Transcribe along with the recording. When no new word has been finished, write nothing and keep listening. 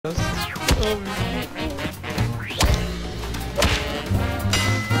Oh.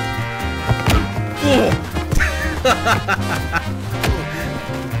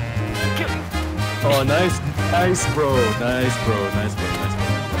 Oh, nice, bro. Nice, bro. Nice, bro. Nice, bro.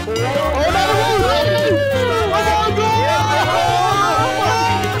 Oh,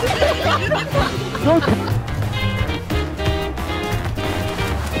 no!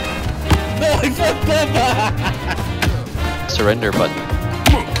 No, I fucked up! Surrender button.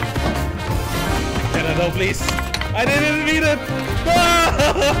 No, please. I didn't mean it.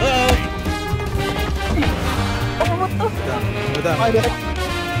 No! Oh, what the fuck?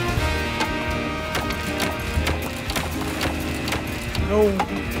 No.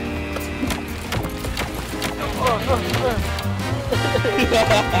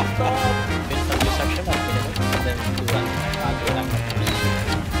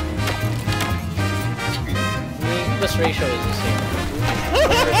 This ratio is the same.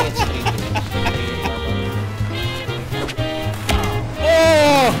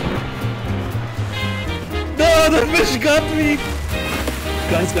 Oh! No, the fish got me!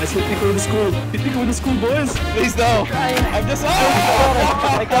 Guys, hit me with the school. Hit me with the school, boys. Please no. I'm just. Oh!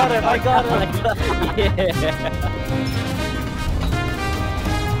 I got it. Yeah.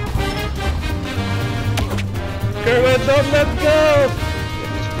 Kerwin, don't let go!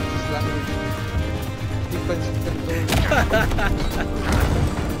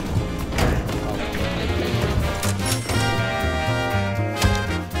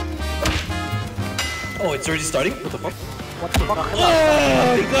 Oh, it's already starting? What the fuck? What the fuck?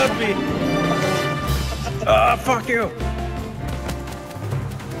 Oh, he got me! Ah, fuck you!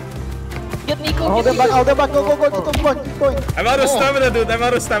 Get Mikko! Hold them back, go, keep going. I'm out of stamina, dude, I'm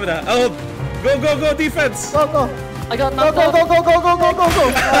out of stamina. Oh, go, defense! Go. I got Go. Nice.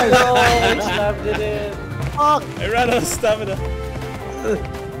 Nice. I stabbed it in. Fuck. I ran out of stamina.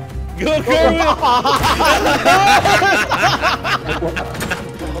 Go, Kerwin!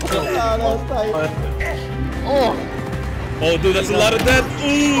 Oh, dude, that's a lot of death.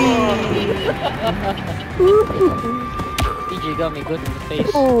 DJ got me good in the face.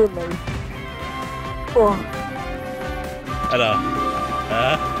 Oh, nice. Oh. Hello.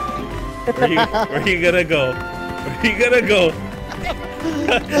 Huh? Where you gonna go? Where you gonna go?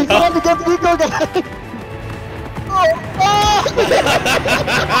 Hey, come on, get Mikko, guys. Oh.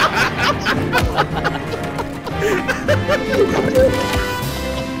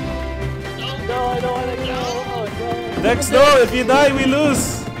 No, I don't wanna go. Oh, no. Next, no, if you die, we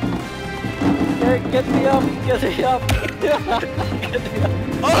lose. Eric, get me up. Get me up.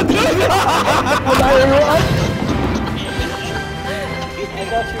 Oh, dude! I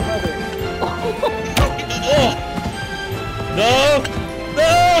got your mother. Oh. No!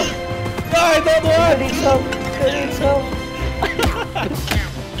 I don't I want! need some.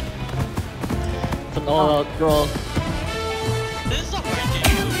 It's an all-out draw.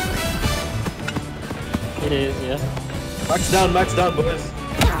 It is, yeah. Max down, boys.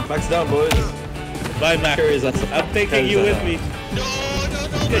 Max down, boys. Bye, Max. I'm taking you with me. No.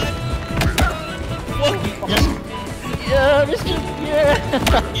 Yeah, Mr. Yeah.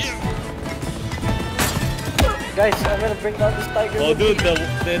 Guys, I'm gonna bring down this tiger. Oh, dude,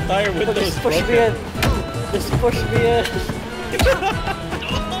 the entire window is Just push broken. me in. Just push me in.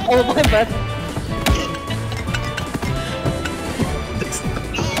 Oh, my bad.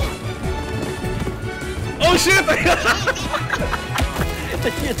 Oh, shit!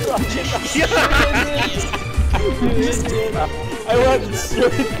 I went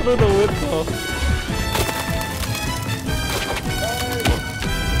straight through the window.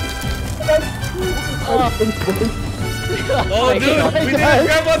 Oh, dude, we didn't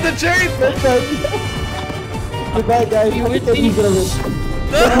grab on the chain! Goodbye, guys. You with me? me?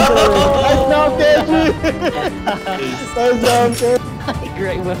 Nice job, KG. Nice job, KG.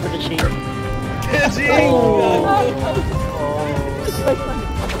 Great went for the chain. KG!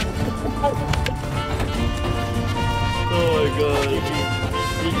 Oh my god.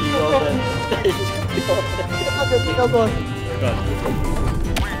 GG, well done.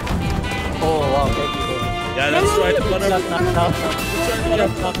 Oh, wow, thank you. Yeah, let's try to run up.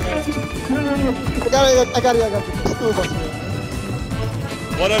 I got it. It's two of us.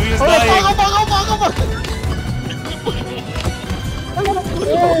 One of you is Oh, dying.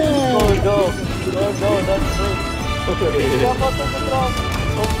 Oh, no, that's it. Jump out of the drop.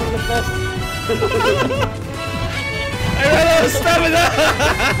 Hope for the best. I ran out of stamina!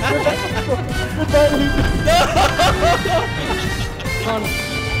 Come on.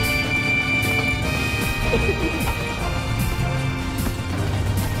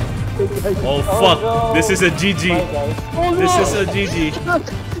 Oh fuck, no. this is a GG. Bye, guys. This is a GG.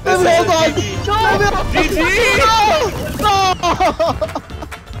 Let me hold on! GG! No!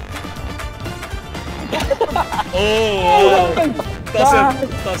 Oh, wow.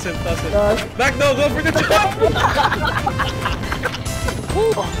 Toss him. Back no, go for the jump!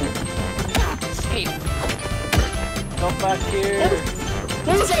 Come back here.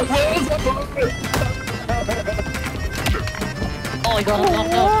 Oh my god,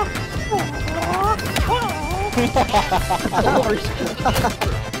 no.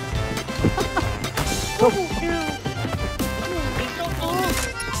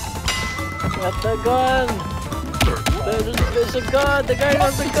 Get the gun! There's a gun! The guy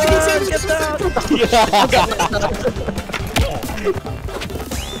wants a gun! Get down!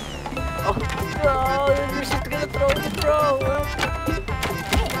 Oh no! You're just gonna throw the throw!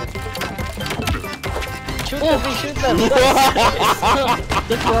 Shoot them!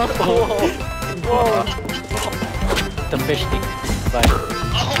 Whoa! The fish thing. Bye.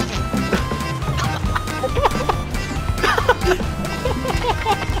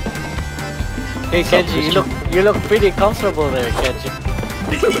 Hey Kenji, you look pretty comfortable there, Kenji.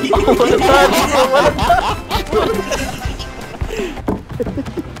 Oh, what a touch!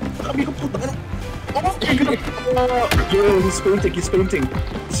 What a touch! Yo, he's fainting.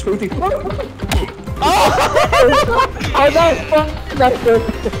 Oh, that's good.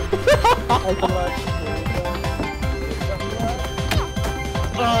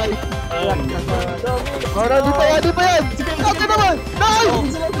 Di pa yan! Ate naman!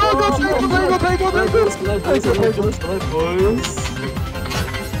 Nice! Go!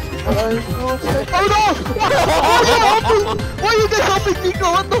 Oh no! Why you guys helping Mikko?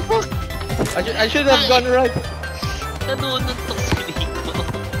 What the fuck? I should have gone right. Nanunod to si Mikko.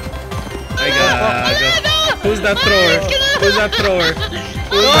 My god. Who's that thrower? You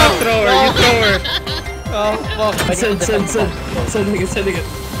thrower. Oh fuck. Sending it.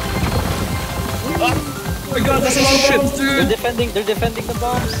 Oh my god, that's a lot of shit, They're dude. defending the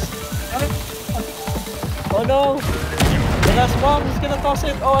bombs. Oh no! The last bomb is gonna toss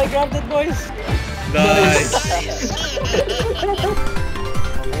it. Oh, I grabbed it, boys. Nice. Come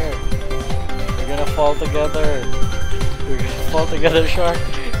here. We're gonna fall together. Shark.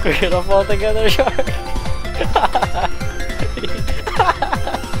 We're gonna fall together, Shark.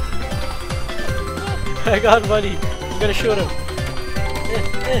 I got buddy. I'm gonna shoot him.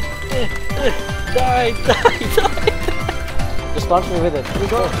 Die. Just launch me with it.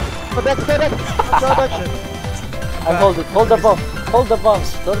 Go back. I hold it. Hold the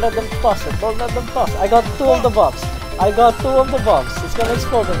bombs. Don't let them toss it. I got two of the bombs. It's gonna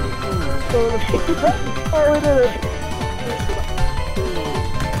explode on me. Oh, we did it!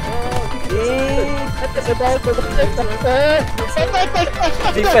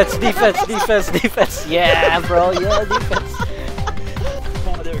 Defense. Yeah, bro. Yeah, defense.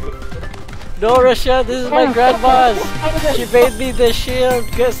 No, Russia, this is my grandma's. She made me the shield.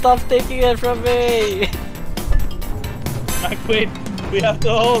 Stop taking it from me. Wait, we have to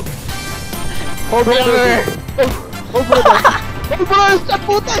hold. Hold brother! Hold brother! Sa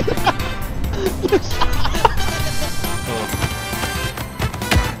puta!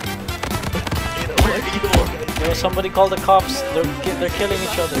 Yo, somebody call the cops. They're killing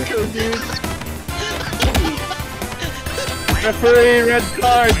each other. Referee, red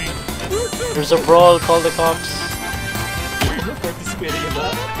card. There's a brawl. Call the cops. Participating in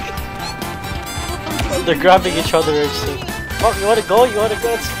that. They're grabbing each other. Fuck, you wanna go?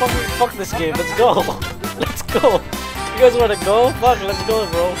 Let's fuck this game. Let's go. You guys wanna go? Fuck, let's go,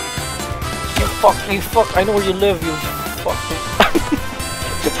 bro. You fuck. I know where you live. You fuck.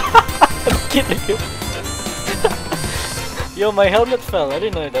 I'm kidding you. Yo, my helmet fell. I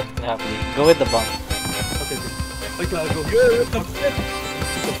didn't know that happened. Go with the bomb. Okay, I gotta go. Yo, what the fuck?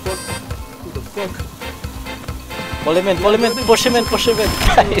 Who the fuck? Pull him in. Push him in.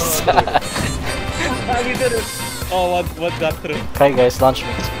 Nice. We did it. Oh, what got through? Okay, guys, launch me.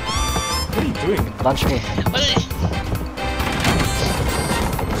 What are you doing? Launch me.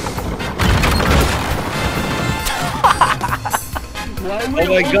 Oh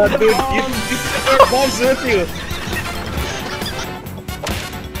my god, dude, you bombs with you.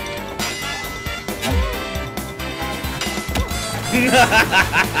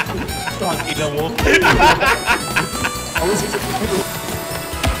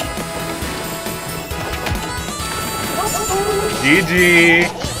 GG.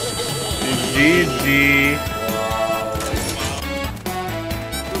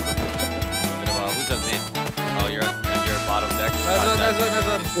 Who's on mid? Oh, you're bottom deck. Nice one.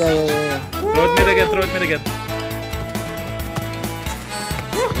 Yeah. Throw it mid again.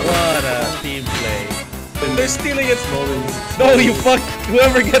 What a team play. They're stealing it. No, you fuck.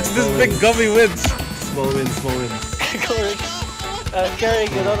 Whoever gets this big gummy wins. Small wins, small wins. I'm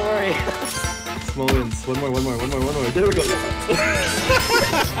carrying you, don't worry. Small wins. One more. There we go.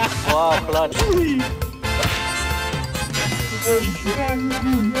 Wow, clutch.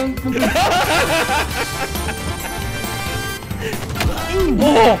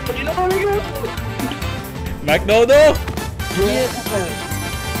 Oh! Mac, no!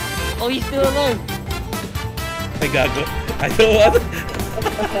 Oh, he's still alive. I gago. I don't want.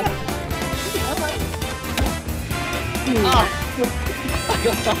 I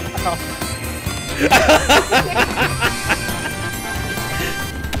got